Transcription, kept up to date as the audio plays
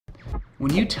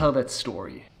When you tell that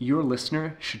story, your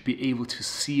listener should be able to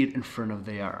see it in front of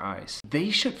their eyes.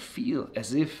 They should feel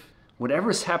as if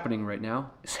whatever is happening right now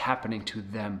is happening to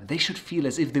them. They should feel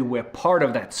as if they were part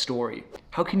of that story.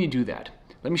 How can you do that?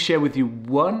 Let me share with you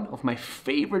one of my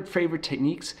favorite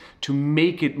techniques to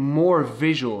make it more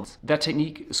visual. That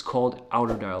technique is called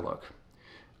outer dialogue.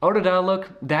 Outer dialogue,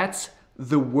 that's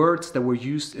the words that were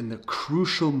used in the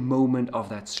crucial moment of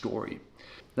that story.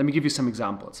 Let me give you some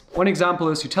examples. One example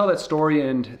is you tell that story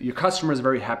and your customer is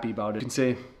very happy about it. You can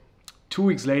say, 2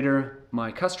 weeks later,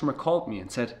 my customer called me and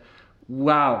said,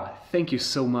 wow, thank you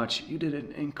so much. You did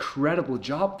an incredible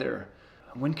job there.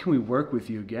 When can we work with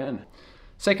you again?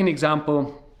 Second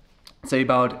example, say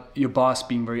about your boss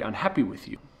being very unhappy with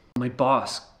you. My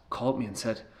boss called me and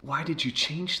said, why did you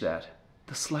change that?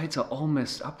 The slides are all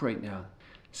messed up right now.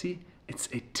 See, it's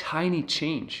a tiny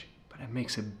change, but it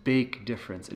makes a big difference.